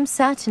the name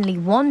certainly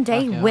one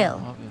day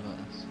will.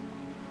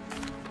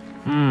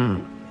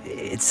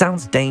 It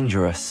sounds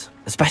dangerous,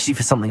 especially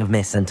for something of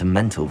mere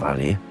sentimental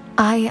value.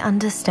 I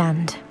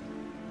understand.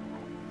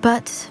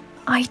 But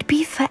I'd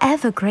be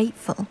forever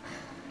grateful.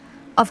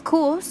 Of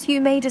course,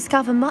 you may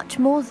discover much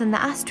more than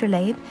the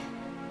astrolabe.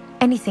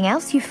 Anything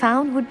else you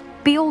found would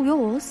be all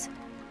yours.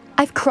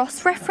 I've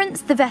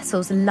cross-referenced the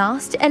vessel's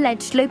last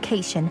alleged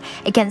location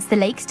against the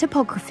lake's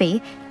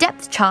topography,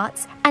 depth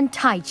charts, and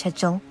tide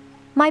schedule.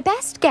 My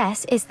best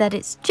guess is that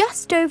it's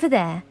just over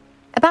there,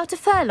 about a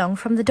furlong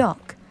from the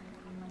dock.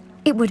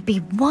 It would be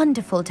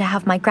wonderful to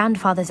have my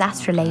grandfather's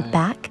astrolabe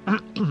back.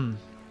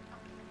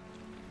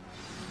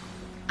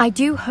 I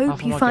do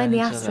hope you find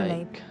the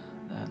astrolabe.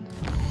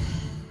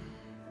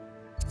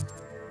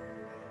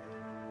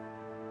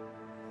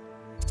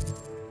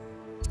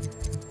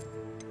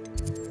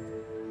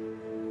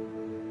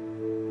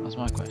 That's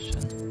my question.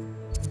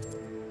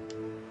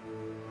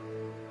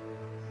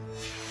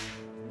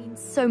 It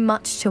means so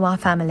much to our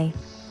family.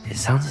 It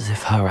sounds as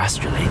if her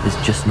astrolabe is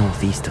just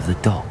northeast of the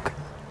dock.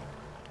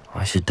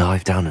 I should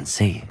dive down and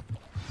see.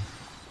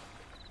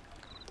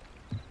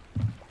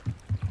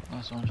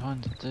 That's what I'm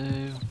trying to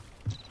do.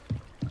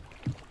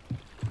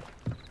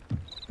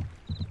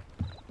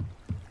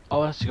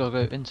 Oh, I actually gotta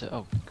go into.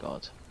 Oh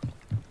god.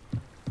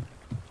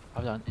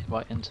 I've done it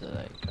right into the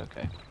lake.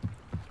 Okay.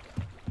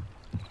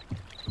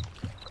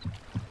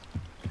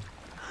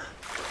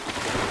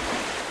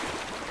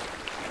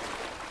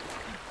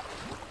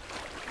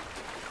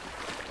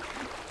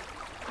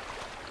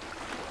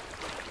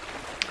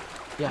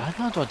 Yeah,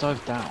 how do I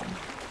dive down?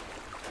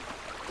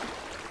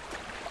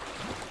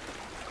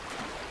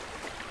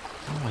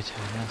 How am I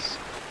doing this?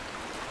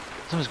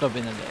 Someone's got to be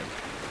in the lake,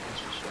 that's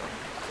for sure.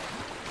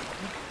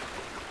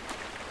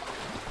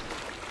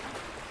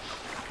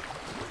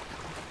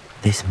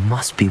 This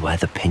must be where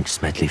the Pinch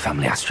Smedley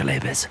family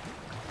astrolabe is.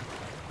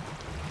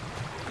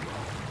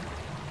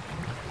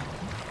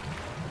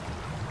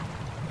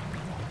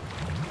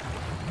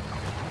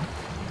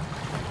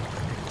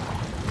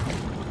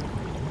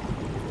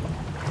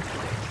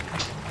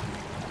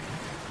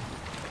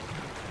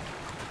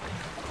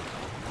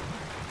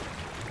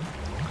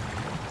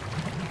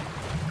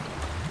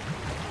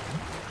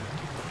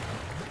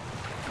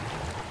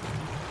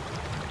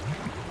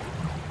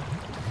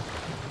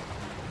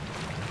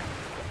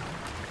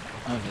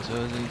 Okay, so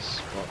are these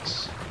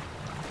spots?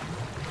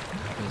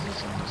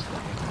 There's on this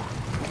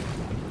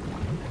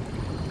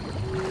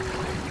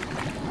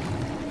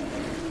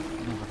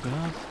another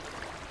glove.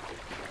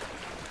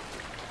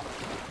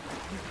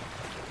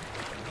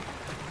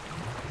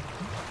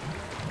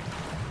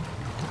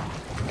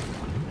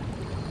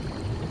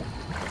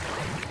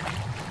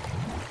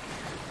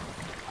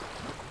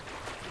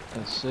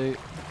 Let's see.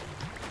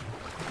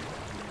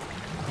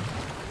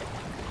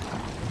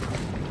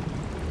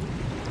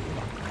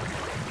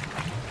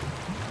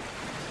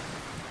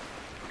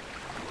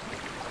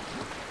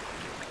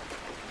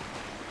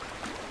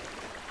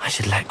 I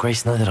should let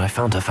Grace know that I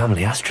found her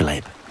family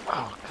astrolabe.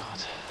 Oh god.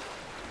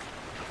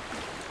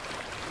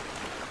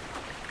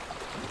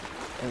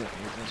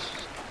 Just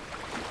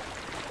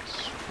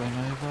swim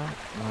over,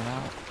 run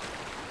out,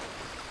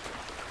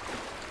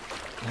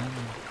 then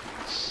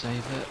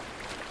save it.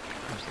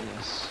 After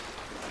this,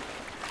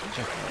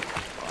 check out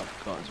what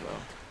I've got as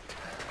well.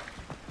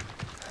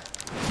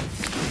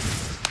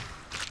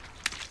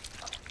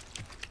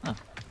 Oh.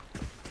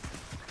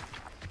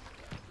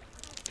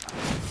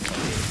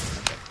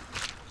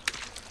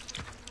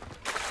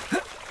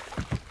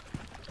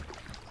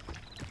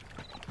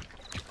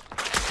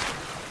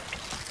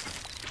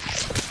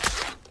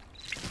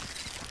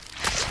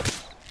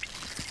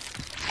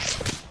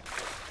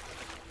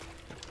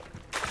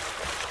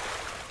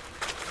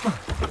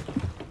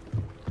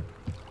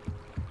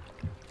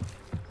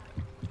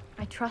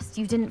 Trust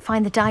you didn't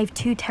find the dive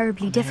too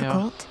terribly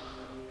difficult.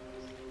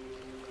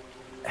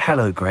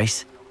 Hello,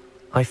 Grace.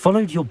 I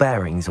followed your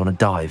bearings on a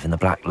dive in the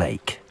Black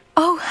Lake.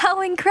 Oh, how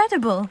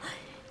incredible!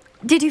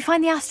 Did you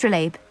find the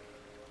astrolabe?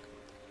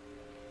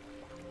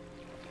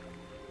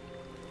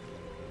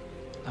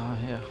 Oh,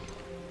 yeah.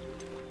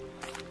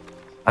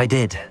 I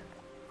did.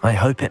 I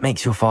hope it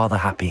makes your father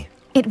happy.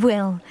 It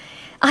will.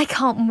 I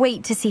can't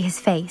wait to see his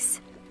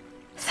face.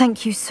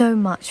 Thank you so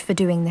much for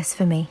doing this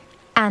for me,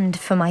 and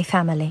for my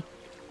family.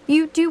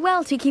 You do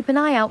well to keep an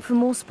eye out for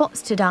more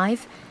spots to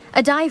dive.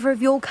 A diver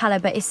of your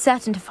caliber is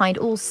certain to find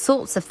all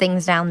sorts of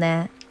things down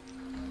there.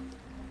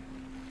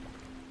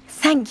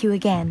 Thank you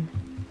again.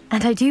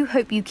 And I do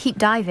hope you keep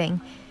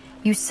diving.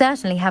 You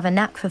certainly have a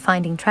knack for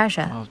finding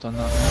treasure. Oh, I've done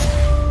that.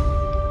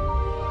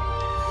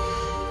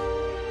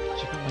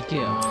 Check out my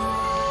gear.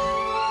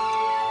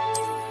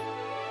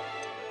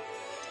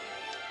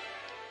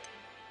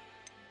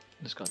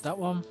 Just got that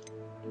one.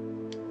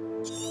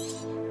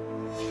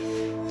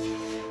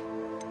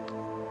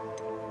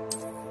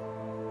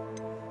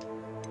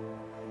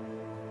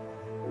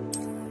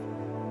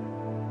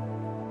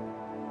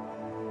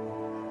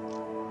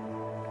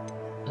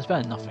 It's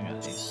better than nothing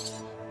at least.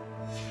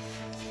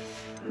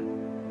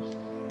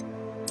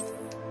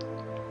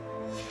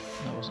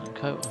 That wasn't a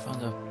coat, I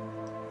found a...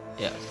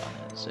 Yeah, it's down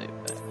in the suit,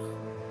 but...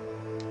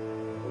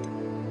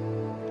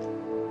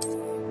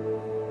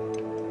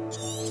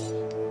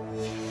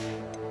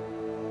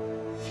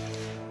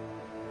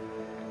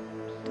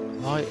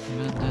 Right, I'm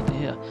going to end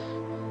here.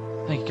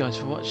 Thank you guys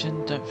for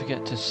watching. Don't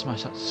forget to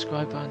smash that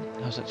subscribe button.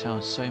 It helps that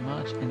channel so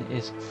much, and it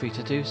is free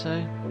to do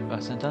so.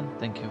 That's done.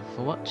 Thank you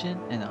for watching,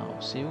 and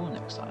I'll see you all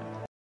next time.